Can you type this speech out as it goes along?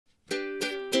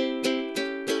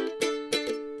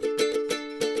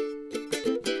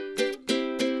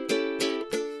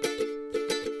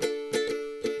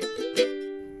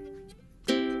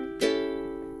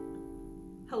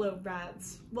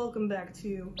welcome back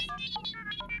to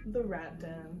the Rat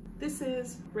Den. This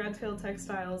is Rat Tail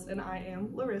Textiles and I am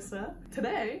Larissa.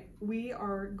 Today we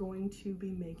are going to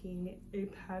be making a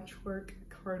patchwork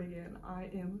cardigan. I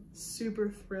am super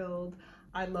thrilled.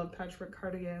 I love patchwork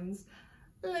cardigans.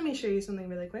 Let me show you something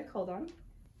really quick. Hold on.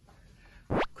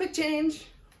 Quick change.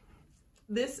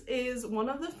 This is one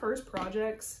of the first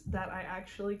projects that I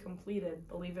actually completed,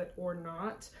 believe it or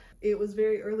not. It was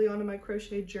very early on in my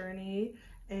crochet journey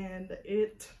and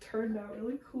it turned out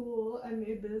really cool. I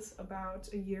made this about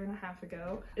a year and a half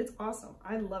ago. It's awesome.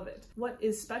 I love it. What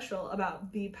is special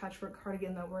about the patchwork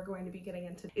cardigan that we're going to be getting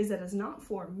into is that it's not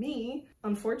for me,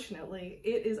 unfortunately.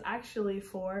 It is actually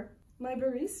for my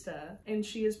barista, and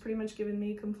she has pretty much given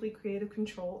me complete creative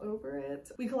control over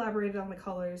it. We collaborated on the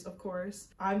colors, of course.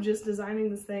 I'm just designing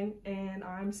this thing and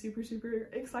I'm super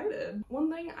excited.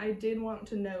 One thing I did want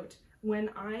to note,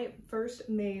 when I first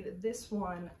made this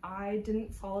one, I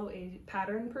didn't follow a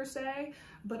pattern per se,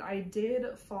 but I did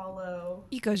follow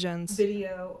Ecogen's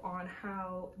video on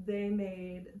how they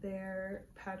made their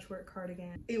patchwork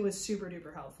cardigan. It was super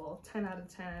duper helpful. 10 out of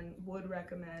 10, would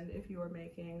recommend if you are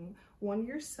making one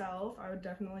yourself. I would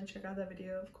definitely check out that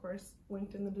video, of course,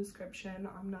 linked in the description.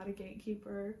 I'm not a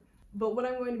gatekeeper. But what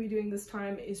I'm going to be doing this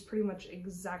time is pretty much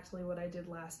exactly what I did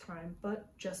last time, but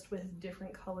just with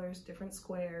different colors, different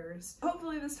squares.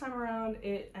 Hopefully this time around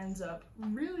it ends up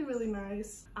really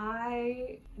nice.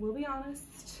 I will be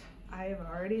honest, I have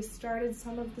already started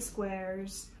some of the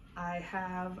squares. I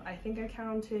think I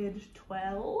counted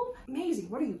 12. Maisie,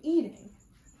 what are you eating?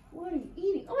 What are you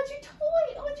eating? Oh, it's your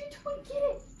toy! Oh, it's your toy! Get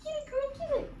it! Get it, girl,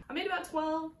 get it! I made about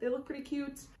 12. They look pretty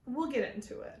cute. We'll get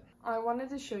into it. I wanted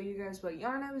to show you guys what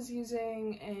yarn I was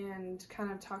using and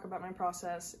kind of talk about my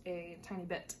process a tiny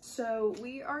bit. So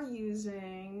we are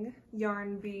using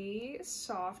Yarn Bee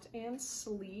Soft and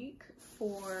Sleek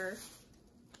for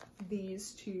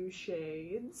these two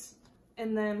shades.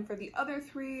 And then for the other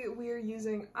three, we are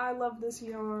using I Love This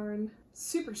Yarn.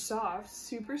 Super soft,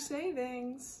 super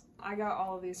savings. I got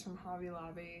all of these from Hobby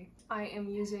Lobby. I am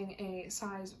using a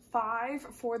size 5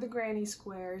 for the granny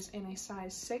squares and a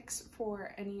size 6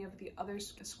 for any of the other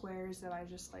squares that I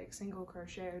just like single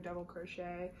crochet or double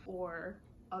crochet or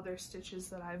other stitches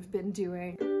that I've been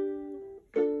doing.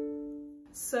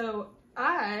 So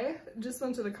I just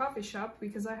went to the coffee shop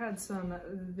because I had some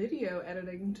video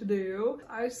editing to do.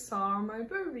 I saw my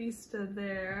barista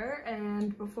there,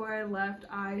 and before I left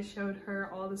I showed her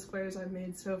all the squares I've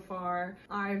made so far.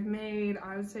 I've made,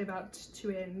 I would say, about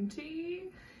 20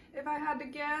 if I had to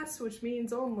guess, which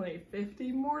means only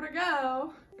 50 more to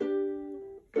go.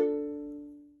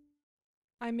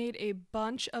 I made a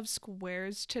bunch of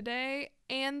squares today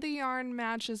and the yarn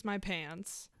matches my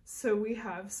pants. So we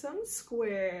have some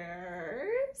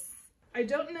squares. I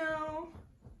don't know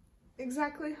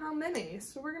exactly how many,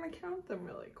 so we're gonna count them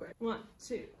really quick. 1,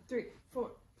 2, 3,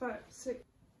 4, 5, 6,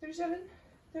 37,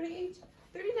 38,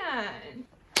 39.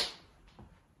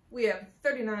 We have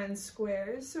 39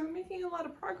 squares, so we're making a lot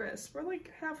of progress. We're like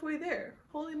halfway there.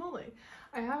 Holy moly.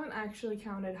 I haven't actually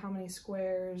counted how many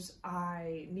squares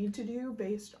I need to do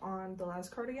based on the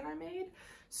last cardigan I made,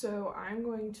 so I'm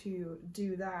going to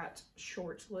do that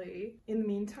shortly. In the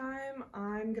meantime,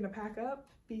 I'm gonna pack up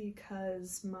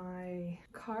because my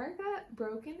car got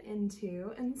broken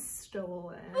into and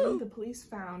stolen. Ooh. The police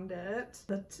found it,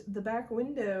 but the back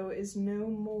window is no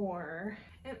more.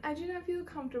 And I do not feel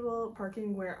comfortable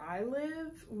parking where I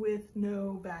live with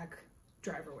no back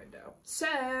driver window.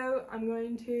 So I'm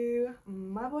going to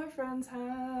my boyfriend's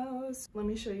house. Let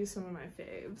me show you some of my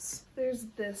faves. There's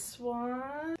this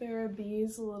one. There are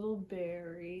these little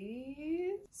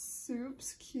berries.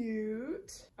 Soup's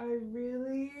cute. I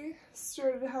really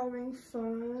started having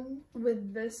fun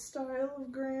with this style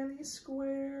of granny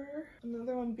square.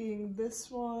 Another one being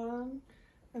this one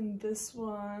and this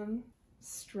one.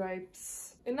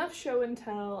 Stripes. Enough show and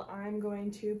tell. I'm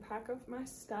going to pack up my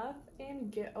stuff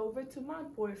and get over to my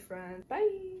boyfriend.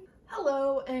 Bye!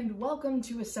 Hello and welcome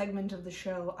to a segment of the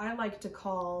show I like to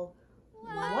call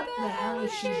What the Hell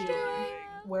Is She Doing?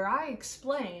 Where I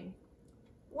explain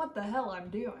what the hell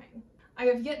I'm doing. I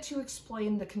have yet to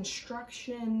explain the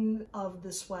construction of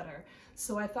the sweater,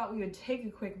 so I thought we would take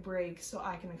a quick break so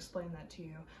I can explain that to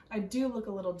you. I do look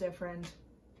a little different.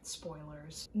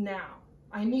 Spoilers. Now,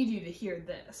 I need you to hear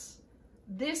this.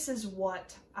 This is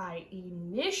what I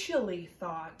initially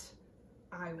thought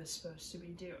I was supposed to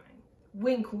be doing.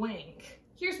 Wink, wink.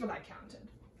 Here's what I counted.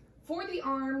 For the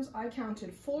arms, I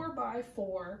counted 4 by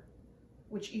 4,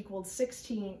 which equaled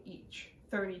 16 each,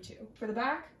 32. For the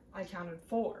back, I counted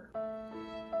 4.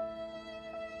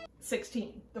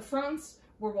 16. The fronts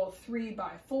were both 3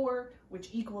 by 4, which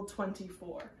equaled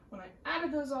 24. When I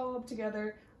added those all up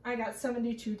together, I got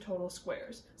 72 total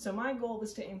squares. So my goal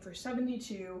was to aim for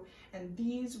 72, and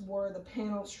these were the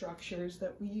panel structures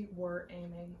that we were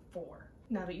aiming for.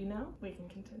 Now that you know, we can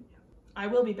continue. I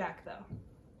will be back though.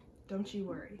 Don't you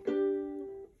worry.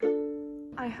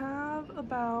 I have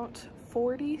about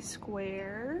 40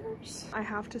 squares. I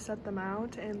have to set them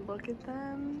out and look at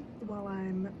them while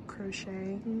I'm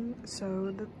crocheting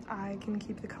so that I can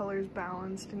keep the colors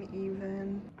balanced and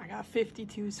even. I got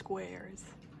 52 squares,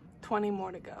 20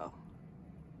 more to go.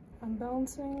 I'm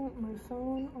balancing my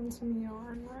phone on some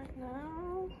yarn right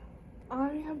now.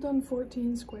 I have done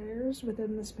 14 squares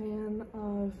within the span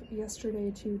of yesterday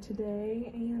to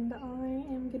today, and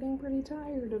I am getting pretty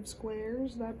tired of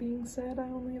squares. That being said, I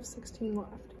only have 16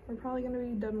 left. We're probably gonna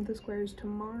be done with the squares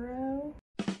tomorrow,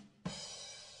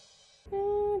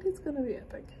 and it's gonna be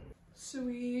epic. So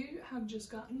we have just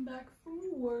gotten back from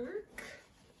work.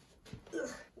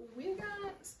 We've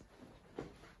got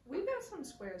some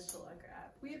squares to look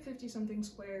at. We have 50 something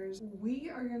squares. We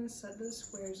are gonna set those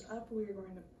squares up. We are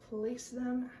going to place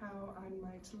them how I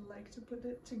might like to put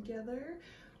it together.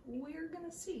 We're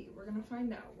gonna see. We're gonna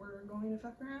find out. We're going to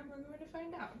fuck around. We're going to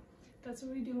find out. That's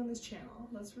what we do on this channel.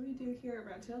 That's what we do here at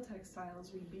Rat Tail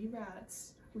Textiles. We be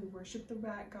rats. We worship the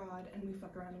rat god, and we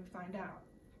fuck around and we find out.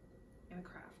 And we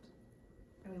craft.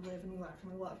 And we live and we laugh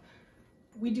and we love.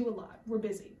 We do a lot. We're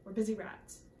busy. We're busy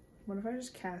rats. What if I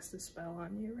just cast a spell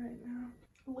on you right now?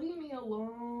 Leave me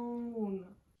alone.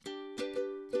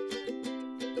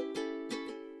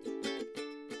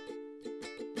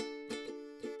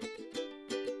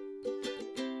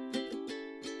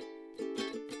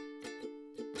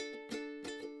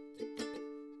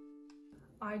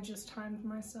 I just timed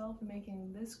myself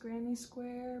making this granny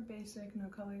square, basic, no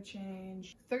color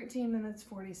change. 13 minutes,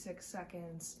 46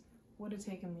 seconds. Would have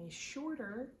taken me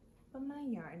shorter, but my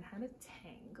yarn had a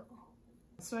tangle.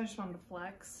 So I just wanted to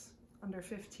flex. Under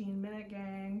 15 minute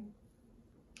gang.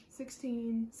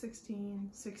 16, 16,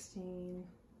 16.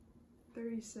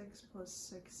 36 plus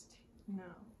 16, no.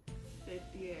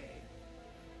 58.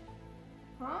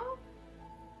 Huh?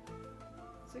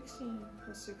 16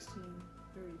 plus 16,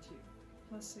 32.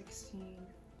 Plus 16,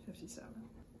 57.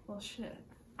 Well, shit.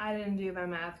 I didn't do my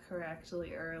math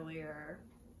correctly earlier.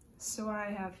 So I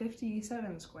have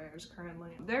 57 squares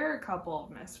currently. There are a couple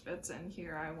of misfits in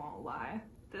here, I won't lie.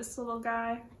 This little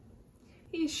guy,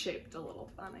 he's shaped a little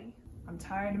funny. I'm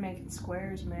tired of making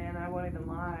squares, man, I won't even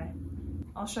lie.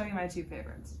 I'll show you my two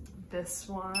favorites. This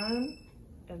one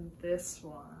and this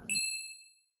one.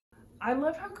 I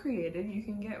love how creative you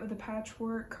can get with a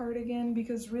patchwork cardigan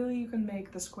because really you can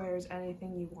make the squares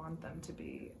anything you want them to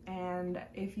be. And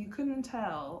if you couldn't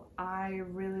tell, I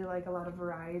really like a lot of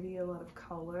variety, a lot of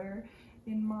color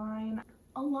in mine.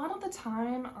 A lot of the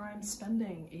time I'm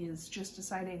spending is just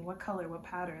deciding what color, what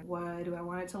pattern, what do I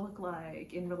want it to look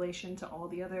like in relation to all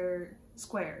the other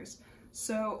squares.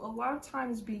 So a lot of time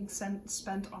is being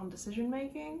spent on decision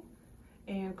making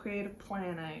and creative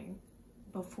planning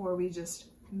before we just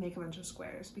make a bunch of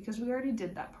squares, because we already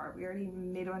did that part. We already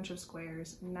made a bunch of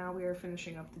squares. Now we are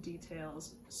finishing up the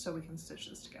details so we can stitch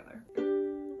this together.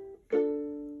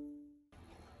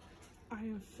 I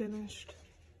have finished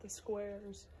the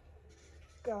squares.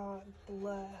 God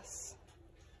bless.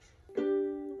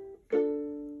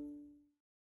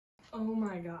 Oh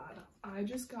my god, I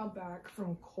just got back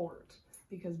from court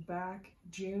because back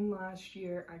June last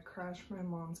year I crashed my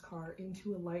mom's car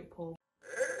into a light pole.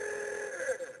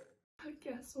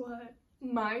 Guess what?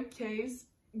 My case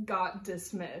got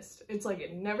dismissed. It's like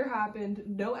it never happened,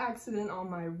 no accident on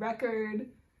my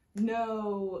record,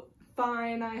 no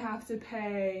fine I have to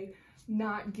pay,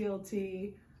 not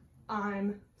guilty.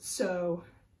 I'm so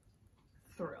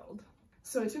thrilled.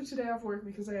 So I took today off work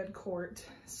because I had court.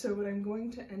 So what I'm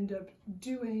going to end up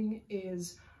doing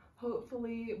is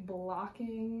hopefully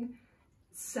blocking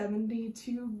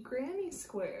 72 granny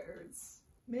squares.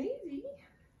 Maybe.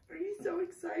 Are you so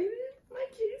excited? My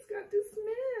case got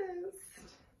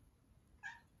dismissed.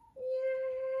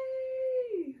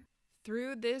 Yay!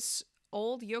 Through this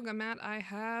old yoga mat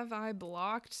I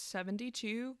blocked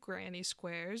 72 granny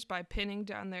squares by pinning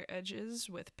down their edges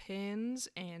with pins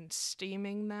and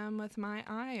steaming them with my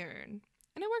iron.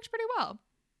 And it works pretty well.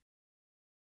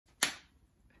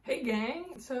 Hey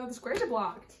gang, so the squares are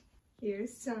blocked.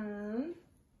 Here's some.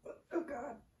 Oh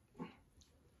god.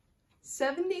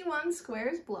 71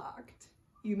 squares blocked.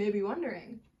 You may be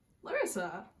wondering,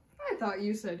 Larissa, I thought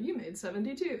you said you made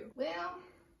 72. Well,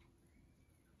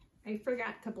 I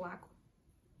forgot to block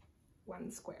one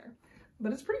square,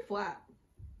 but it's pretty flat,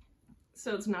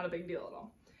 so it's not a big deal at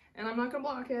all. and I'm not gonna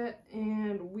block it,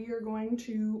 and we are going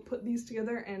to put these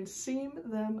together and seam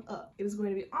them up. It is going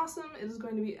to be awesome. It is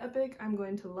going to be epic. I'm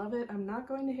going to love it. I'm not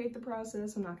going to hate the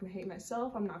process. I'm not going to hate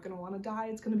myself. I'm not going to want to die.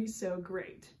 It's going to be so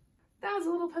great. That was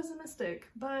a little pessimistic,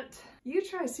 but you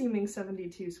try seaming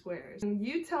 72 squares and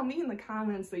you tell me in the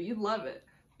comments that you love it.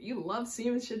 You love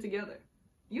seaming shit together.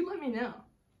 You let me know.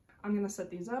 I'm gonna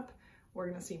set these up. We're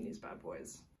gonna seam these bad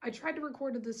boys. I tried to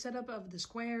record the setup of the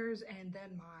squares and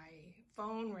then my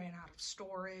phone ran out of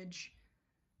storage.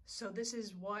 So this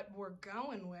is what we're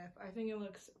going with. I think it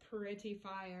looks pretty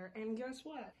fire. And guess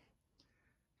what?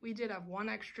 We did have one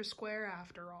extra square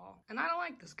after all. And I don't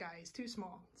like this guy, he's too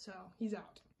small, so he's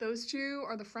out. Those two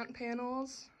are the front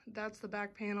panels, that's the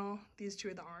back panel, these two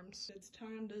are the arms. It's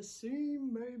time to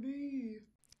seam, baby.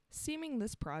 Seaming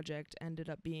this project ended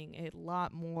up being a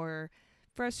lot more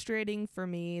frustrating for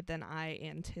me than I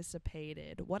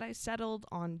anticipated. What I settled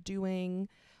on doing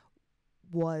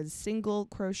was single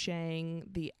crocheting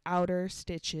the outer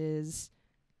stitches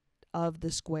of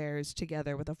the squares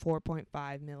together with a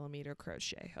 4.5 millimeter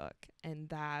crochet hook, and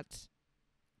that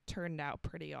turned out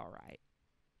pretty alright.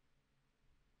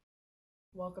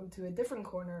 Welcome to a different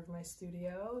corner of my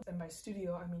studio, and by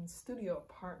studio I mean studio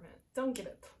apartment. Don't get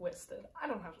it twisted, I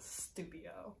don't have a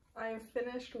studio. I have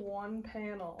finished one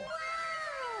panel,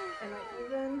 and I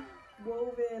even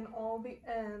wove in all the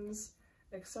ends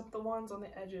except the ones on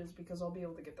the edges because I'll be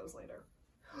able to get those later.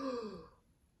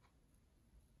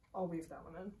 I'll weave that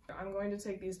one in. I'm going to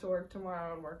take these to work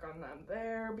tomorrow and work on them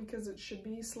there because it should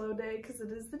be a slow day because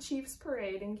it is the Chiefs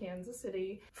parade in Kansas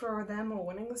City for them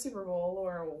winning the Super Bowl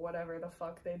or whatever the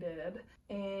fuck they did.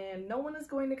 And no one is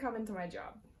going to come into my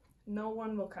job. No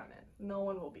one will come in. No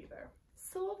one will be there.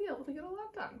 So I'll be able to get a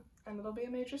lot done and it'll be a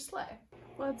major sleigh.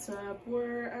 What's up?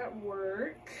 We're at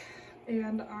work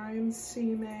and I'm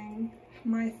seaming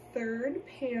my third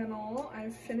panel.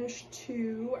 I've finished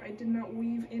two. I did not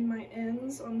weave in my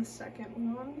ends on the second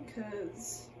one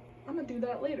because I'm gonna do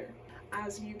that later.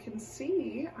 As you can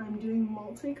see, I'm doing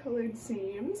multicolored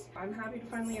seams. I'm happy to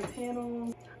finally have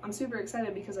panels. I'm super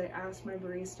excited because I asked my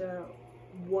barista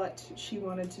what she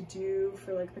wanted to do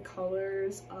for like the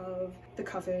colors of the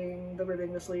cuffing, the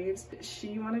ribbing, the sleeves.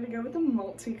 She wanted to go with the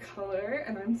multicolor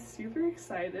and I'm super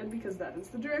excited because that is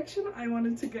the direction I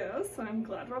wanted to go, so I'm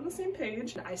glad we're on the same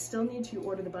page. I still need to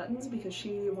order the buttons because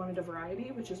she wanted a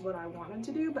variety, which is what I wanted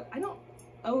to do, but I don't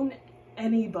own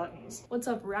any buttons. What's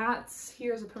up, rats?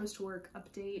 Here's a post-work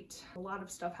update. A lot of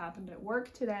stuff happened at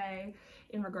work today.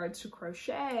 In regards to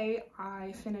crochet,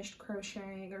 I finished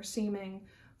crocheting or seaming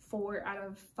 4 out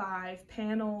of 5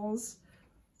 panels.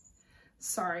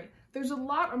 Sorry, there's a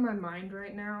lot on my mind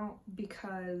right now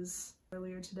because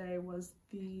earlier today was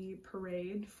the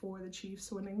parade for the Chiefs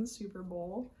winning the Super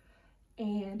Bowl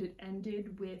and it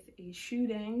ended with a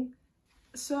shooting.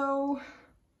 So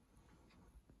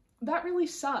that really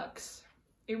sucks.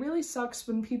 It really sucks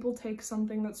when people take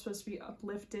something that's supposed to be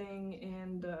uplifting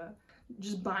and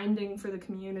just binding for the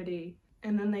community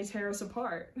and then they tear us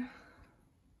apart.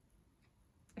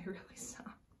 It really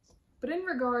sucks. But in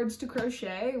regards to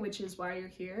crochet, which is why you're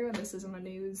here, this isn't a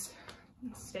news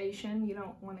station. You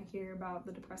don't want to hear about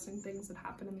the depressing things that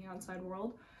happen in the outside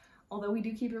world, although we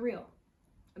do keep it real.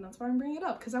 And that's why I'm bringing it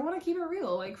up, because I want to keep it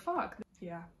real, like fuck.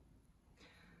 Yeah.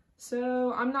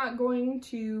 So I'm not going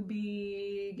to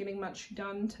be getting much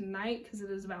done tonight because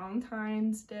it is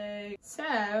Valentine's Day.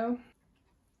 So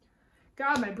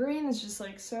God, my brain is just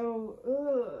like so,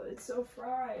 it's so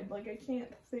fried. Like I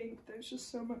can't think, there's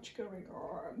just so much going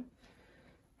on.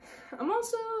 I'm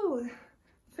also,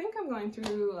 think I'm going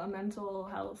through a mental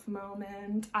health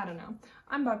moment. I don't know.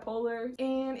 I'm bipolar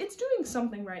and it's doing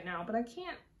something right now, but I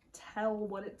can't tell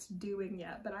what it's doing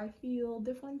yet. But I feel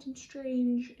different and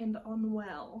strange and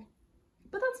unwell.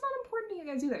 But that's not important to you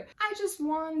guys either. I just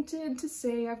wanted to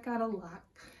say I've got a lot.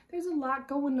 There's a lot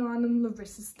going on in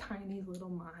Larissa's tiny little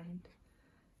mind.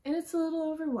 And it's a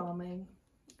little overwhelming,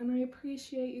 and I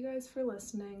appreciate you guys for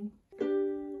listening.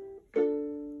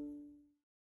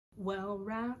 Well,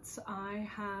 rats, I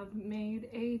have made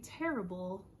a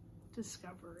terrible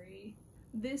discovery.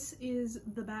 This is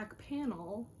the back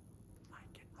panel.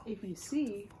 If you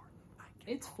see,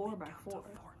 it's 4 by 4.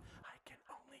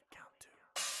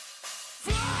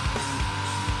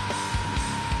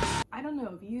 I don't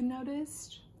know if you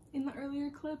noticed in the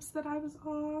earlier clips that I was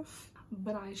off,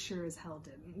 but I sure as hell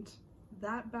didn't.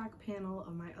 That back panel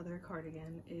of my other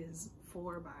cardigan is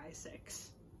 4 by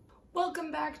 6.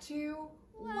 Welcome back to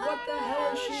What the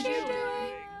Hell Is She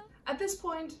Doing? At this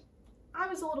point, I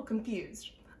was a little confused.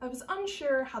 I was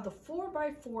unsure how the 4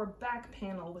 by 4 back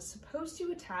panel was supposed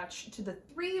to attach to the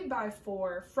 3 by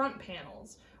 4 front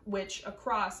panels, which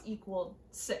across equaled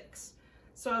 6.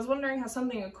 So I was wondering how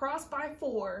something across by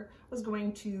 4 was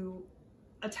going to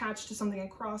attach to something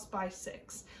across by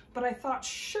 6. But I thought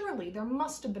surely there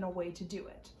must have been a way to do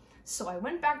it. So I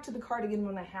went back to the cardigan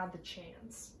when I had the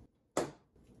chance.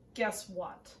 Guess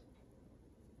what?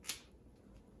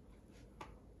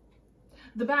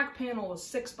 The back panel was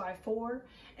 6 by 4,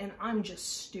 and I'm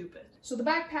just stupid. So the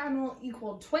back panel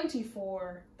equaled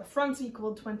 24, the fronts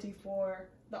equaled 24,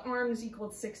 the arms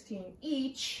equaled 16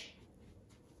 each.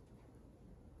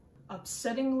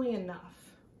 Upsettingly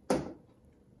enough,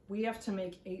 we have to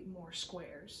make 8 more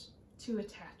squares to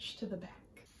attach to the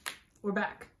back. We're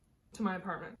back to my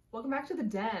apartment. Welcome back to the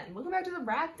den. Welcome back to the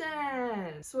rat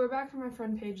den. So we're back from my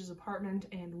friend Paige's apartment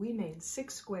and we made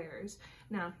 6 squares.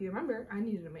 Now, if you remember, I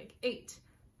needed to make 8.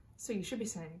 So you should be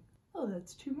saying, oh,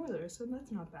 that's 2 more there, so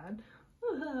that's not bad.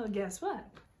 Well, guess what?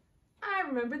 I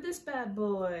remembered this bad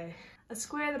boy. A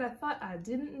square that I thought I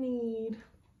didn't need.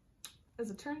 As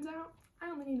it turns out, I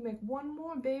only need to make 1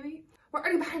 more, baby. We're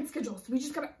already behind schedule, so we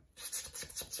just gotta...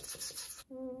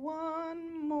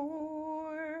 1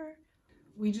 more.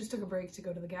 We just took a break to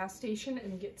go to the gas station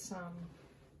and get some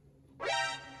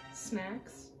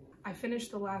snacks. I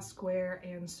finished the last square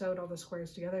and sewed all the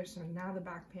squares together, so now the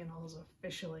back panel is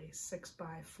officially 6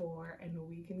 by 4 and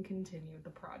we can continue the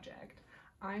project.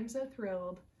 I'm so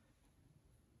thrilled.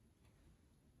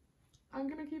 I'm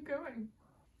gonna keep going.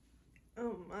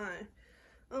 Oh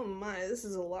my, this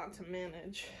is a lot to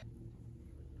manage.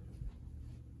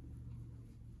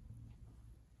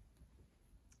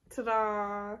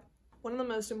 Ta-da! One of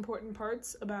the most important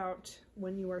parts about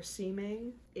when you are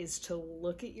seaming is to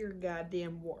look at your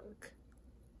goddamn work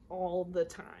all the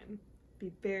time.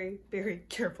 Be very, very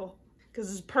careful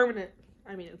because it's permanent.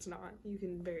 I mean, it's not. You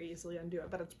can very easily undo it,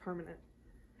 but it's permanent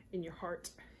in your heart,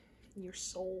 in your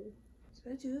soul.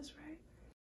 Did I do this right?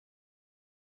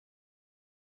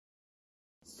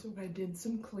 So I did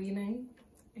some cleaning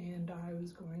and I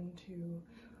was going to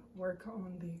work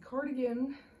on the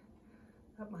cardigan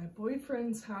at my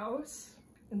boyfriend's house,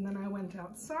 and then I went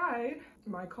outside.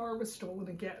 My car was stolen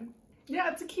again.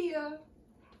 Yeah, it's a Kia.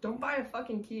 Don't buy a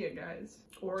fucking Kia, guys.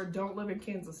 Or don't live in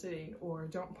Kansas City, or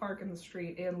don't park in the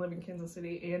street and live in Kansas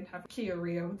City and have Kia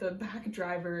Rio, the back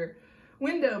driver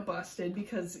window busted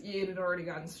because it had already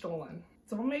gotten stolen.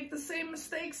 Don't make the same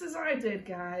mistakes as I did,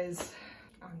 guys.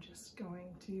 I'm just going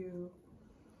to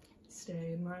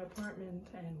stay in my apartment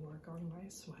and work on my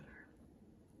sweater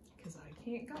because I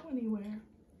can't go anywhere.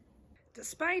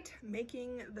 Despite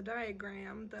making the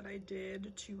diagram that I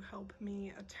did to help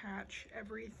me attach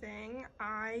everything,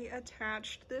 I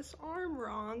attached this arm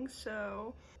wrong,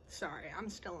 so sorry, I'm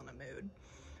still in a mood.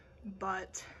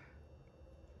 But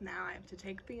now I have to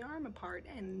take the arm apart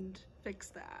and fix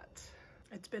that.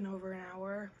 It's been over an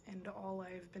hour, and all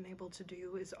I've been able to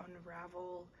do is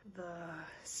unravel the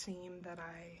seam that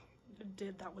I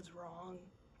did that was wrong.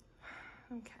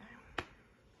 Okay.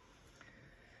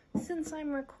 Since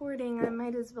I'm recording, I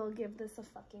might as well give this a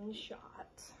fucking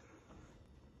shot.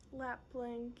 Lap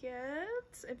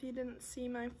blankets. If you didn't see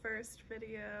my first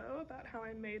video about how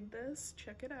I made this,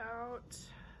 check it out,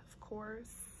 of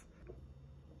course.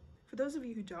 For those of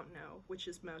you who don't know, which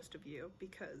is most of you,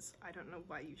 because I don't know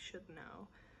why you should know,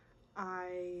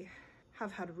 I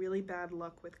have had really bad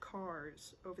luck with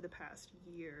cars over the past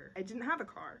year. I didn't have a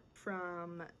car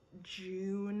from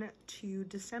June to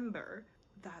December.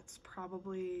 That's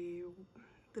probably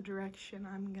the direction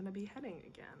I'm gonna be heading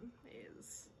again,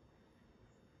 is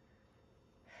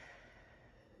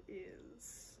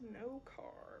no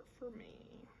car for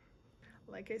me.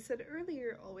 Like I said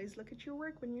earlier, always look at your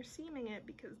work when you're seaming it,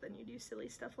 because then you do silly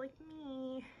stuff like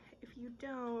me. If you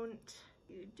don't,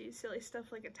 you do silly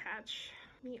stuff like attach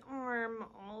the arm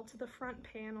all to the front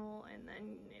panel and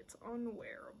then it's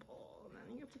unwearable.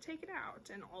 You have to take it out,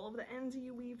 and all of the ends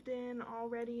you weaved in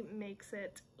already makes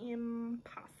it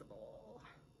impossible.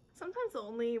 Sometimes the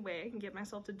only way I can get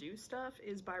myself to do stuff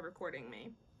is by recording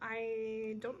me.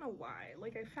 I don't know why.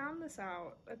 Like, I found this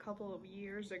out a couple of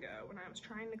years ago when I was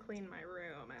trying to clean my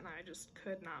room and I just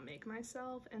could not make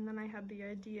myself, and then I had the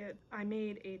idea, I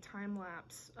made a time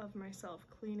lapse of myself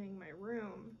cleaning my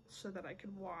room so that I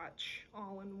could watch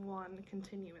all in one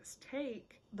continuous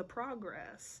take the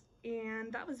progress.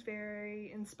 And that was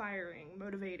very inspiring,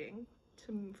 motivating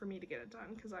for me to get it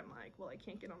done, because I'm like, well, I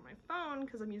can't get on my phone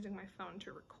because I'm using my phone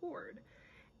to record.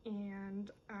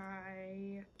 And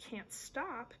I can't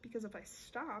stop, because if I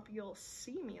stop, you'll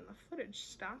see me in the footage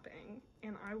stopping,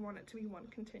 and I want it to be one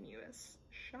continuous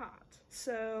shot.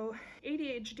 So,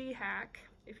 ADHD hack,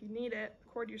 if you need it,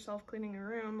 record yourself cleaning a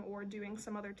room or doing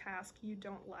some other task you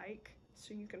don't like,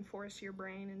 so you can force your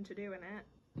brain into doing it.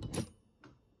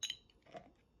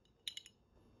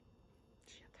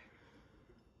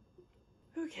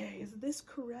 Okay, is this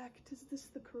correct? Is this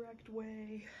the correct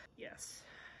way? Yes.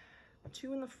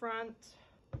 2 in the front,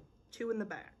 2 in the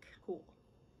back. Cool.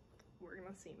 We're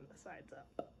gonna seam the sides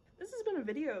up. This has been a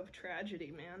video of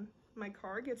tragedy, man. My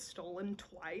car gets stolen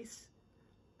twice.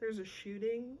 There's a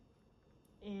shooting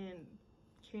in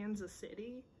Kansas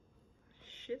City.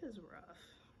 Shit is rough.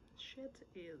 Shit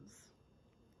is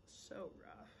so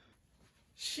rough.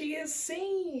 She is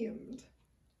seamed.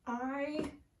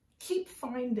 I keep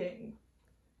finding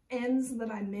ends that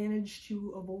I managed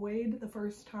to avoid the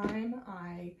first time.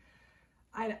 I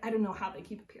don't know how they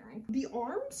keep appearing. The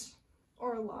arms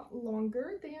are a lot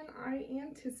longer than I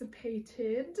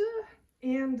anticipated,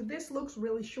 and this looks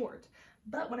really short.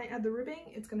 But when I add the ribbing,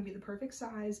 it's going to be the perfect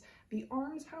size. The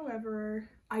arms, however,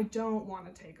 I don't want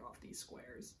to take off these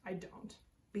squares. I don't,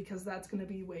 because that's going to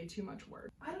be way too much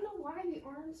work. I don't know why the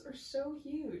arms are so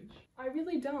huge. I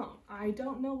really don't. I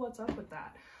don't know what's up with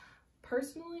that.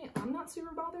 Personally, I'm not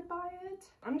super bothered by it.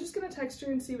 I'm just going to text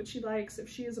her and see what she likes. If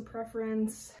she has a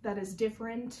preference that is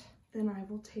different, then I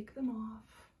will take them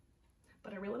off.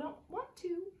 But I really don't want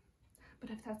to. But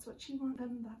if that's what she wants,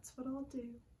 then that's what I'll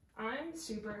do. I'm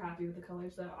super happy with the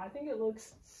colors though. I think it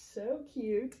looks so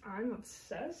cute. I'm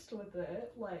obsessed with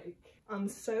it. Like, I'm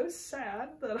so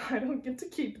sad that I don't get to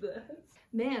keep this.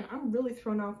 Man, I'm really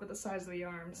thrown off with the size of the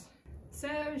arms.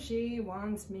 So she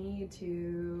wants me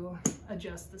to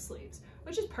adjust the sleeves,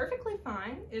 which is perfectly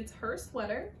fine. It's her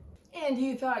sweater. And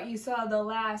you thought you saw the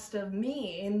last of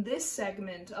me in this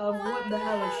segment of what the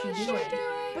hell is she doing?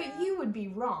 But you would be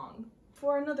wrong,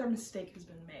 for another mistake has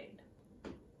been made.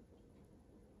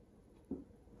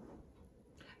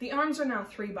 The arms are now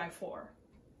 3x4,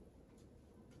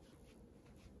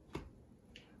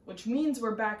 which means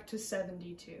we're back to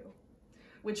 72,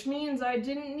 which means I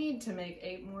didn't need to make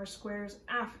 8 more squares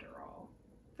after all.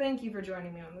 Thank you for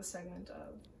joining me on this segment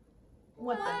of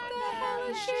What the Hell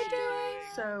Is She Doing?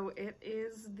 So it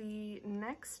is the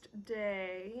next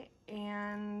day,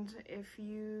 and if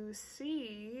you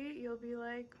see, you'll be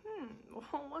like,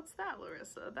 well, what's that,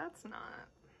 Larissa? That's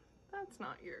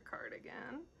not your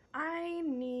cardigan. I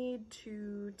need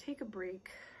to take a break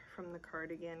from the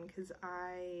cardigan because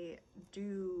I'm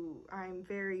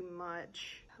very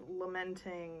much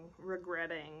lamenting,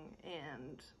 regretting,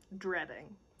 and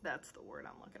dreading. That's the word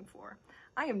I'm looking for.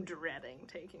 I am dreading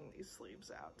taking these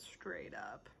sleeves out, straight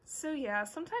up. So yeah,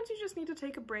 sometimes you just need to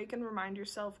take a break and remind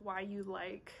yourself why you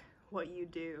like what you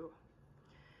do.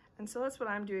 And so that's what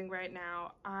I'm doing right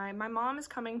now. My mom is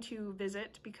coming to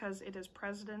visit because it is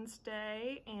President's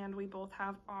Day and we both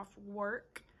have off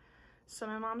work. So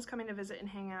my mom's coming to visit and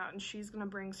hang out, and she's gonna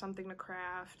bring something to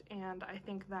craft, and I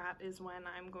think that is when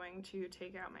I'm going to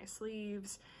take out my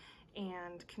sleeves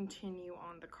and continue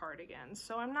on the cardigan.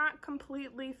 So I'm not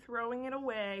completely throwing it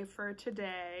away for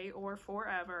today or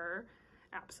forever.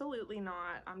 Absolutely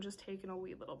not. I'm just taking a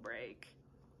wee little break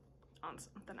on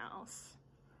something else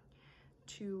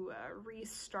to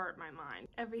restart my mind.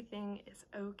 Everything is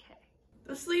okay.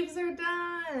 The sleeves are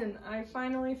done! I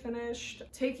finally finished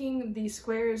taking the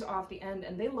squares off the end,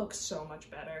 and they look so much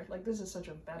better. Like, this is such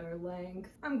a better length.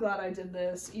 I'm glad I did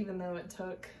this, even though it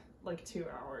took like 2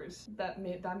 hours. That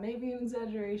may be an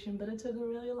exaggeration, but it took a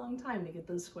really long time to get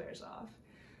those squares off.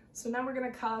 So now we're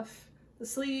gonna cuff the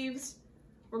sleeves,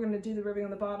 we're gonna do the ribbing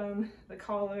on the bottom, the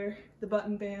collar, the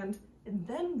button band, and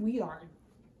then we are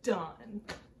done.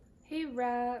 Hey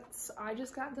rats, I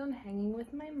just got done hanging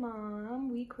with my mom.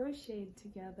 We crocheted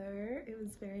together. It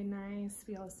was very nice.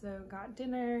 We also got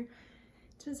dinner.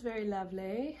 It was very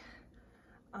lovely.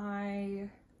 I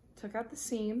took out the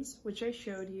seams, which I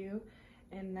showed you,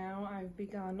 and now I've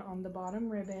begun on the bottom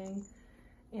ribbing,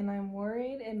 and I'm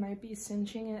worried it might be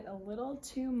cinching it a little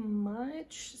too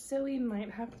much, so we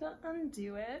might have to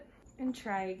undo it and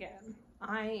try again.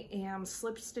 I am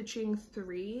slip stitching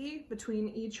 3 between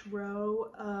each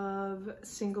row of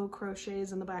single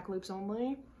crochets in the back loops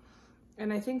only,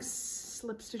 and I think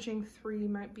slip stitching 3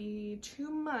 might be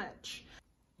too much.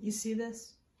 You see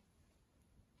this?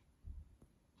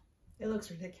 It looks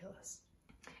ridiculous.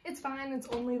 It's fine, it's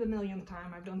only the millionth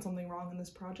time I've done something wrong in this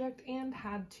project and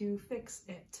had to fix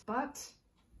it. But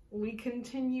we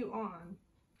continue on.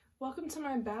 Welcome to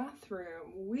my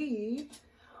bathroom. We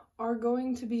are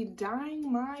going to be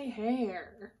dyeing my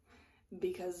hair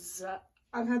because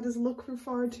I've had this look for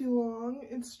far too long.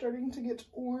 It's starting to get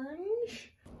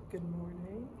orange. Good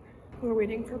morning. We're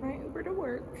waiting for my Uber to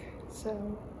work,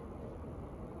 so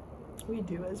we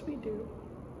do as we do.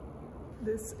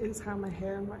 This is how my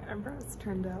hair and my eyebrows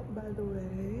turned out, by the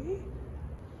way.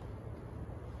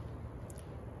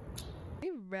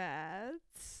 Hey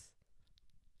rats.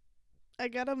 I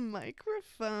got a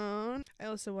microphone. I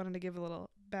also wanted to give a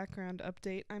little background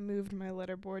update. I moved my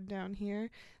letterboard down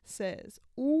here. Says,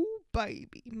 "Ooh,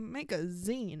 baby, make a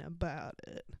zine about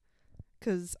it."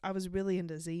 Because I was really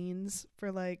into zines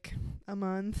for like a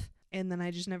month, and then I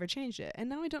just never changed it. And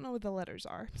now I don't know what the letters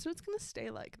are. So it's going to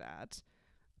stay like that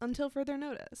until further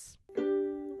notice.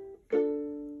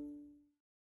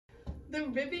 The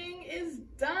ribbing is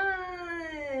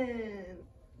done!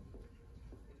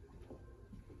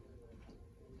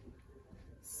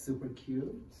 Super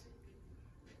cute.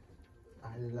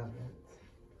 I love it.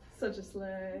 Such a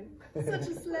slay. Such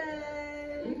a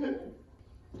slay.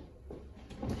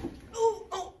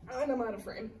 Oh, and I'm out of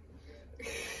frame.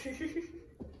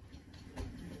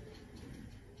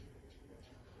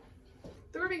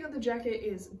 The ribbing of the jacket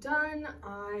is done.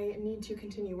 I need to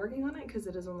continue working on it because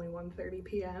it is only 1:30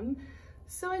 p.m.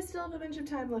 So I still have a bunch of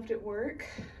time left at work.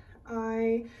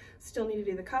 I still need to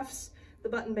do the cuffs, the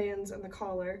button bands, and the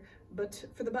collar. But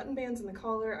for the button bands and the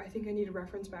collar, I think I need to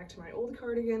reference back to my old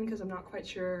cardigan because I'm not quite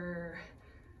sure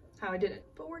how I did it.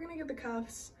 But we're gonna get the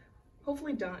cuffs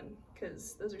hopefully done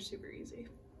because those are super easy.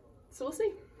 So we'll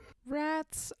see.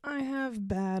 Rats, I have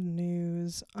bad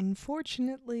news.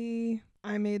 Unfortunately,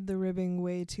 I made the ribbing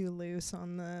way too loose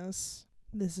on this.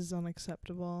 This is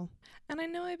unacceptable. And I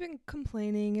know I've been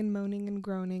complaining and moaning and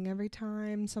groaning every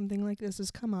time something like this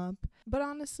has come up, but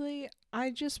honestly,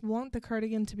 I just want the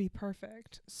cardigan to be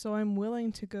perfect, so I'm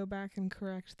willing to go back and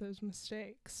correct those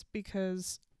mistakes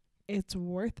because it's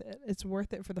worth it. It's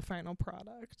worth it for the final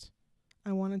product.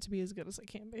 I want it to be as good as it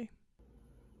can be.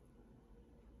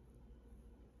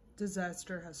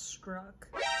 Disaster has struck.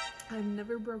 I've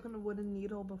never broken a wooden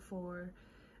needle before,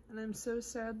 and I'm so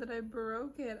sad that I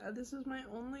broke it. This is my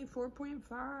only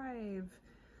 4.5.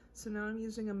 So now I'm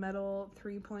using a metal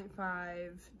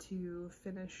 3.5 to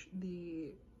finish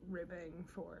the ribbing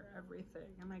for everything.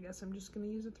 And I guess I'm just going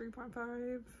to use a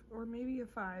 3.5 or maybe a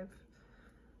 5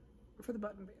 for the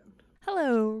button band.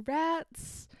 Hello,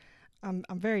 rats. I'm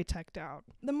very teched out.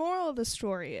 The moral of the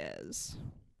story is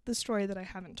the story that I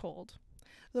haven't told.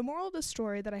 The moral of the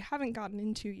story that I haven't gotten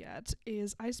into yet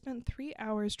is I spent 3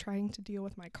 hours trying to deal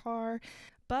with my car,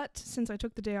 but since I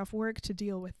took the day off work to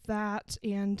deal with that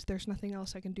and there's nothing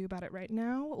else I can do about it right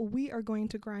now, we are going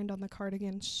to grind on the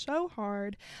cardigan so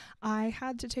hard. I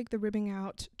had to take the ribbing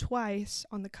out twice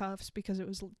on the cuffs because it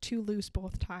was too loose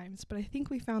both times, but I think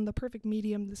we found the perfect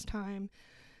medium this time.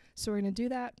 So we're going to do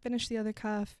that, finish the other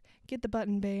cuff, get the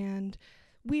button band,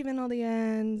 weave in all the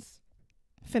ends,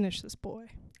 finish this boy.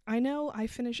 I know I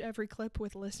finish every clip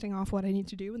with listing off what I need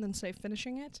to do and then say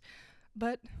finishing it,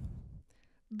 but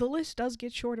the list does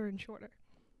get shorter and shorter.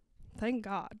 Thank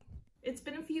God. It's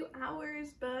been a few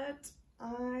hours, but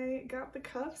I got the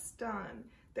cuffs done.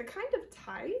 They're kind of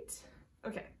tight.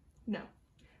 Okay, no,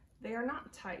 they are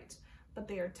not tight, but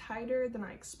they are tighter than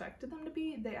I expected them to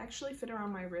be. They actually fit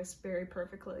around my wrist very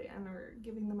perfectly and are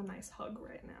giving them a nice hug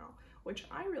right now, which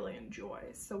I really enjoy.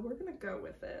 So we're gonna go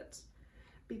with it,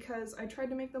 because I tried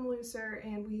to make them looser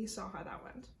and we saw how that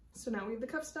went. So now we have the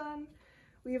cuffs done,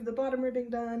 we have the bottom ribbing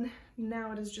done,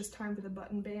 now it is just time for the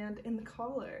button band and the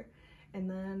collar. And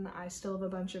then I still have a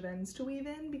bunch of ends to weave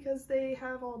in because they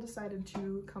have all decided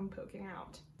to come poking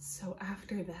out. So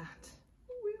after that,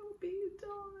 we'll be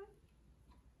done.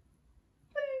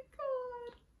 Thank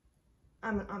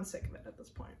God. I'm sick of it at this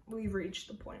point. We've reached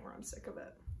the point where I'm sick of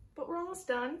it. But we're almost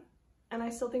done, and I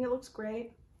still think it looks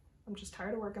great. I'm just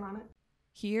tired of working on it.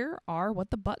 Here are what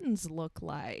the buttons look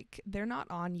like. They're not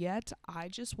on yet. I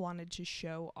just wanted to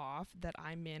show off that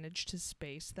I managed to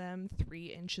space them 3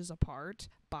 inches apart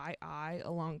by eye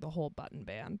along the whole button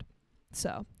band.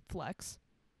 So, flex.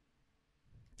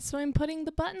 So I'm putting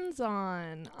the buttons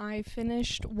on. I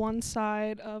finished one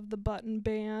side of the button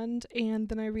band, and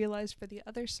then I realized for the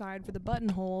other side, for the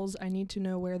buttonholes, I need to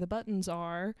know where the buttons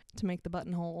are to make the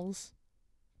buttonholes.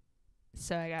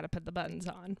 So I gotta put the buttons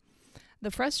on. The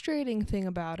frustrating thing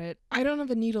about it, I don't have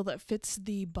a needle that fits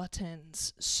the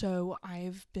buttons, so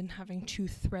I've been having to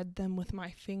thread them with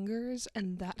my fingers,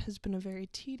 and that has been a very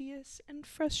tedious and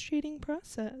frustrating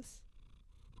process.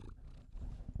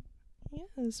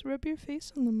 Yes, rub your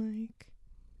face on the mic.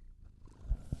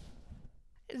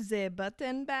 The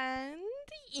button band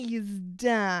is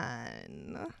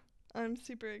done. I'm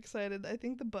super excited. I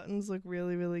think the buttons look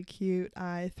really, really cute.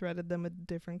 I threaded them with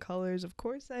different colors. Of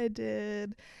course I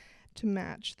did, to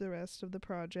match the rest of the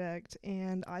project,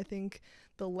 and I think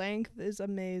the length is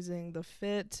amazing, the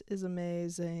fit is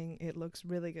amazing, it looks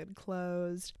really good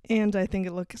closed, and I think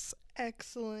it looks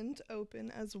excellent open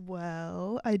as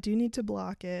well. I do need to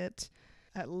block it.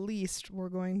 At least we're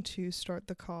going to start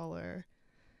the collar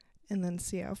and then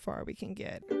see how far we can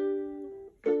get.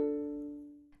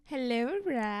 Hello,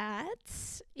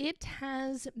 rats. It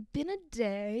has been a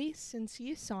day since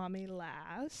you saw me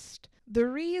last. The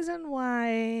reason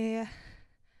why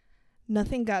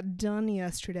nothing got done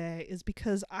yesterday is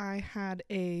because I had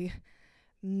a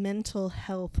mental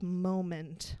health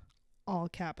moment, all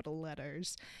capital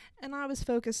letters, and I was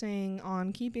focusing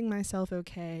on keeping myself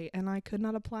okay, and I could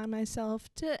not apply myself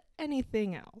to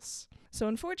anything else. So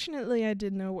unfortunately, I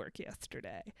did no work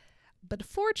yesterday. But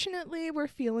fortunately, we're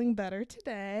feeling better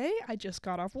today. I just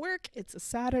got off work. It's a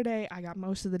Saturday. I got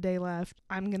most of the day left.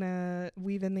 I'm gonna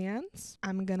weave in the ends.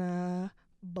 I'm gonna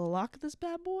block this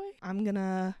bad boy. I'm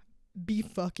gonna be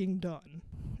fucking done.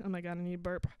 Oh my god, I need a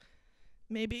burp.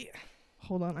 Maybe.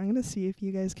 Hold on, I'm gonna see if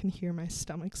you guys can hear my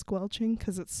stomach squelching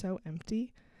because it's so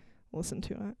empty. Listen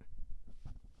to it.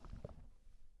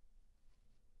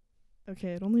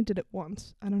 Okay, it only did it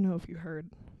once. I don't know if you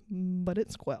heard, but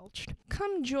it squelched.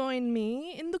 Come join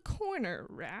me in the corner,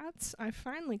 rats. I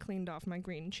finally cleaned off my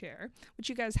green chair, which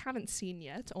you guys haven't seen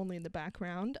yet, only in the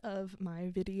background of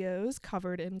my videos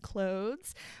covered in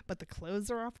clothes. But the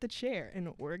clothes are off the chair,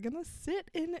 and we're gonna sit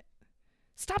in it.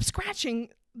 Stop scratching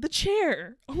the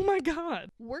chair! Oh my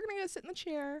god. We're gonna go sit in the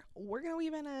chair. We're gonna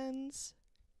weave in ends.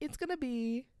 It's gonna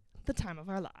be the time of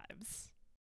our lives.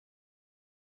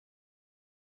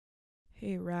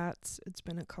 Hey rats, it's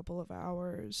been a couple of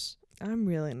hours. I'm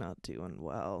really not doing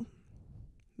well.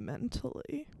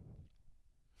 Mentally.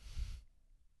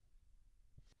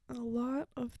 A lot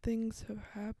of things have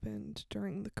happened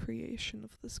during the creation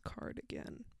of this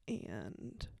cardigan,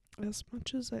 and as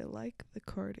much as I like the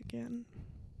cardigan,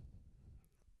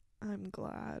 I'm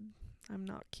glad I'm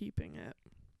not keeping it.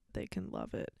 They can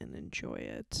love it and enjoy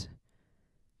it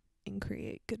and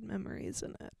create good memories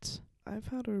in it. I've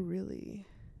had a really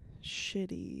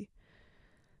shitty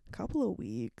couple of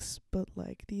weeks, but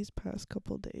like these past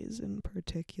couple days in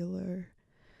particular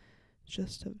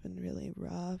just have been really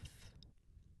rough.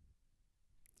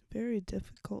 Very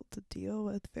difficult to deal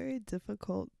with, very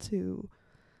difficult to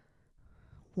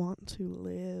want to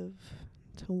live,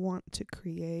 to want to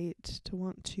create, to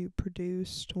want to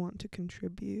produce, to want to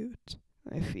contribute.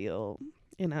 I feel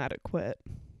inadequate.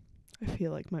 I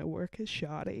feel like my work is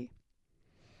shoddy,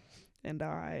 and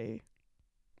I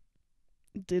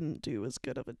didn't do as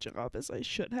good of a job as I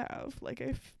should have.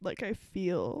 I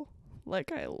feel like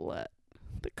I let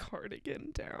the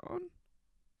cardigan down.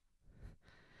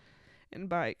 And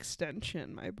by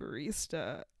extension, my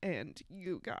barista and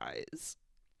you guys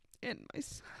and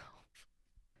myself.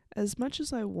 As much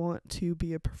as I want to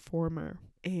be a performer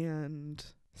and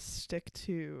stick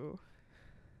to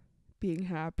being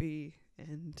happy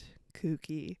and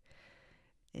kooky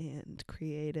and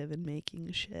creative and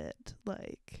making shit,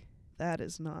 like, that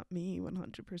is not me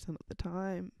 100% of the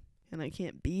time, and I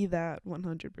can't be that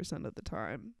 100% of the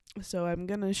time. So I'm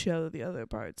gonna show the other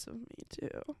parts of me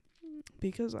too,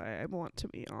 because I want to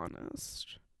be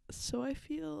honest. So I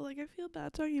feel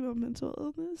bad talking about mental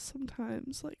illness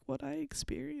sometimes, like what I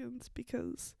experience,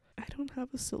 because I don't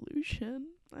have a solution.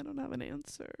 I don't have an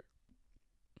answer.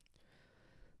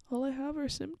 All I have are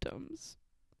symptoms.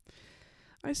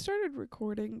 I started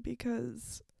recording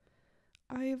because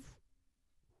I've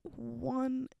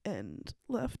one end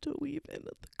left to weave in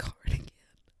at the cardigan.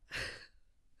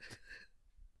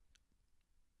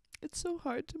 It's so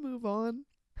hard to move on.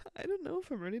 I don't know if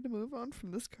I'm ready to move on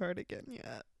from this cardigan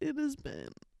yet. It has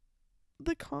been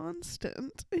the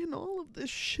constant in all of this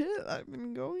shit I've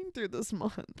been going through this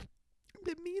month.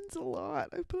 It means a lot.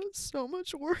 I put so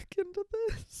much work into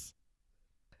this.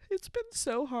 It's been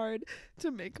so hard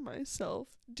to make myself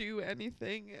do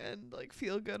anything and like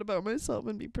feel good about myself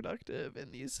and be productive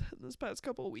in this past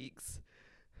couple weeks.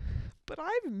 But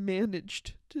I've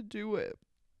managed to do it.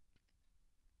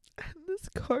 And this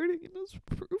cardigan is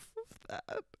proof of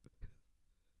that.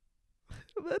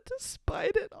 That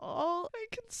despite it all, I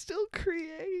can still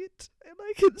create and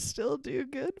I can still do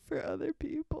good for other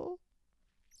people.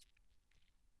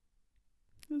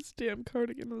 This damn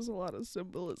cardigan has a lot of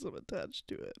symbolism attached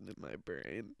to it in my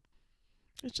brain.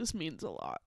 It just means a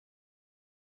lot.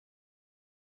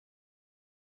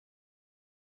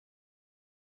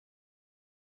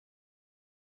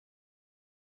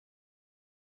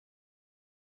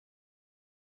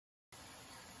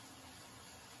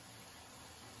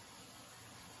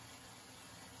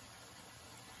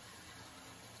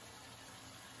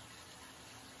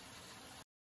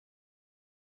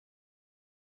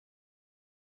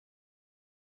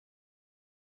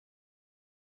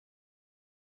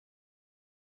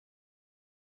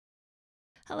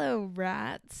 Hello,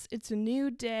 rats. It's a new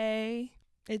day.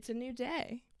 It's a new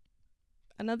day.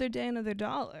 Another day, another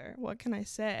dollar. What can I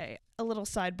say? A little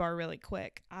sidebar really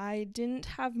quick. I didn't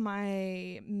have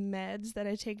my meds that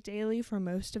I take daily for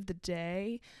most of the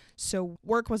day, so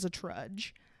work was a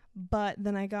trudge. But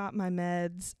then I got my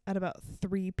meds at about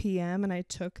 3 p.m. and I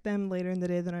took them later in the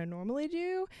day than I normally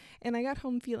do. And I got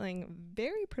home feeling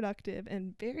very productive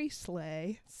and very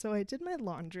slay. So I did my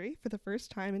laundry for the first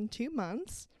time in 2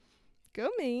 months. Go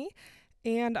me.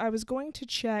 And I was going to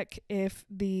check if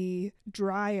the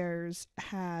dryers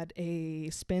had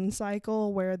a spin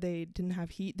cycle where they didn't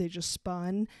have heat, they just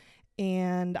spun.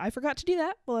 And I forgot to do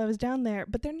that while I was down there.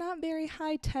 But they're not very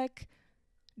high-tech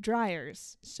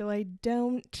dryers, so I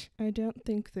don't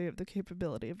think they have the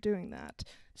capability of doing that.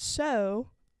 So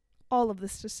all of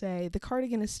this to say, the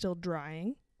cardigan is still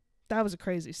drying. That was a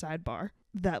crazy sidebar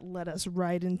that led us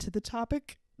right into the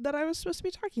topic that I was supposed to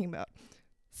be talking about.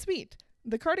 Sweet.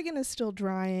 The cardigan is still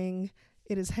drying.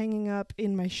 It is hanging up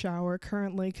in my shower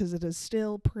currently because it is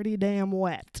still pretty damn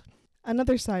wet.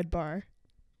 Another sidebar.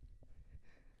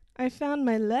 I found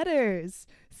my letters,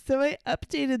 so I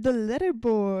updated the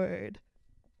letterboard.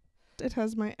 It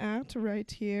has my @ right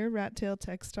here, Rattail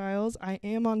Textiles. I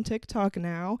am on TikTok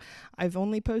now. I've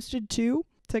only posted 2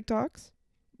 TikToks,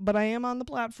 but I am on the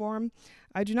platform.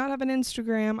 I do not have an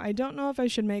Instagram. I don't know if I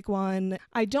should make one.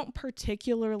 I don't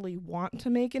particularly want to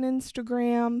make an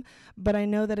Instagram, but I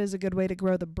know that is a good way to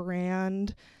grow the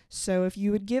brand. So if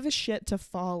you would give a shit to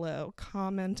follow,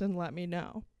 comment and let me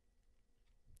know.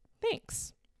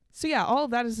 Thanks. So yeah, all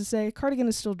of that is to say, cardigan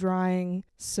is still drying,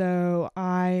 so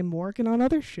I'm working on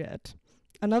other shit.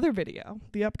 Another video,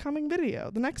 the upcoming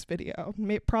video, the next video,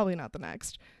 probably not the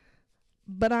next,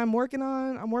 but I'm working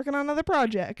on another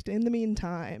project in the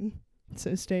meantime,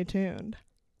 so stay tuned.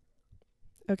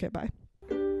 Okay, bye.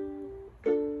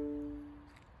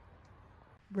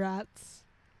 Rats,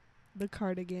 the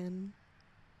cardigan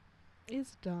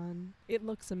is done. It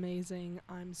looks amazing.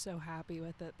 I'm so happy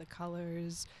with it. The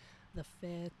colors, the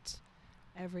fit,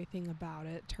 everything about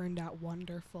it turned out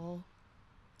wonderful.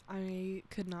 I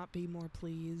could not be more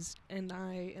pleased, and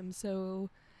I am so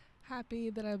happy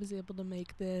that I was able to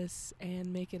make this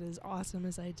and make it as awesome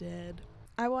as I did.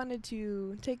 I wanted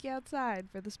to take you outside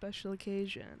for the special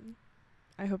occasion.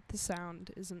 I hope the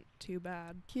sound isn't too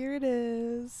bad. Here it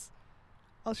is.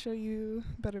 I'll show you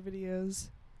better videos.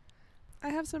 I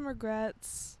have some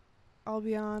regrets, I'll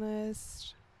be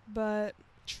honest, but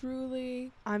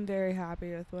truly, I'm very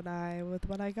happy with what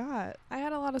I got. I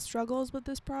had a lot of struggles with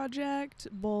this project,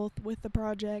 both with the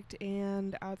project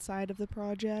and outside of the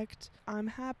project. I'm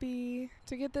happy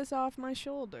to get this off my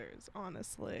shoulders,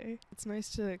 honestly. It's nice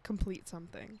to complete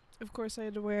something. Of course, I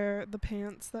had to wear the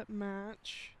pants that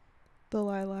match the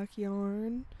lilac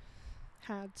yarn.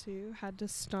 Had to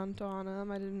stunt on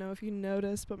them. I didn't know if you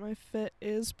noticed, but my fit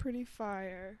is pretty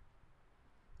fire.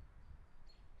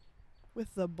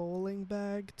 With the bowling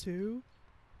bag, too.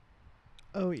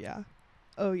 Oh, yeah.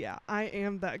 Oh, yeah. I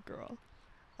am that girl.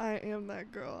 I am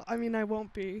that girl. I mean, I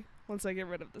won't be once I get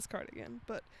rid of this cardigan,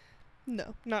 but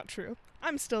no, not true.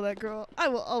 I'm still that girl. I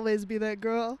will always be that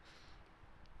girl.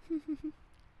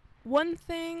 One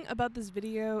thing about this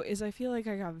video is I feel like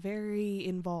I got very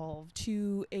involved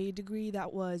to a degree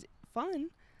that was fun,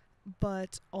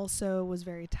 but also was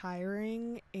very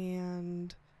tiring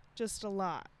and just a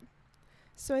lot.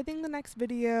 So I think the next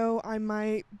video I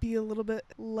might be a little bit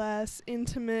less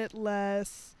intimate,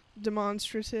 less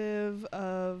demonstrative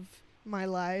of my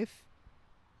life,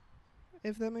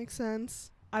 if that makes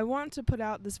sense. I want to put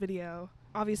out this video,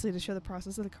 obviously to show the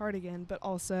process of the cardigan, but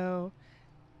also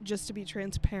just to be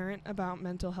transparent about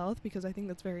mental health, because I think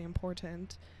that's very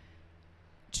important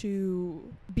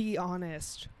to be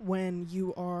honest when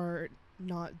you are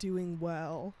not doing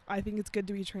well. I think it's good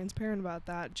to be transparent about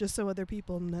that, just so other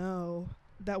people know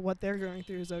that what they're going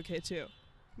through is okay too.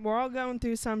 We're all going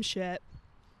through some shit,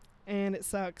 and it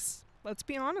sucks. Let's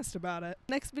be honest about it.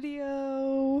 Next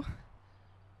video,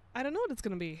 I don't know what it's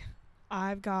gonna be.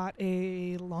 I've got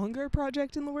a longer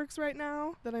project in the works right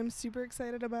now that I'm super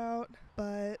excited about,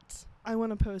 but I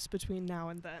want to post between now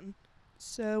and then.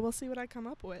 So we'll see what I come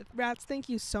up with. Rats, thank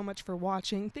you so much for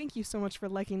watching. Thank you so much for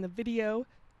liking the video.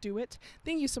 Do it.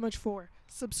 Thank you so much for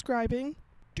subscribing.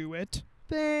 Do it.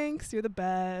 Thanks. You're the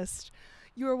best.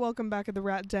 You are welcome back at the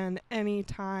Rat Den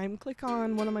anytime. Click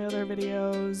on one of my other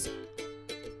videos.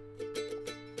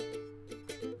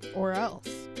 Or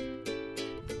else.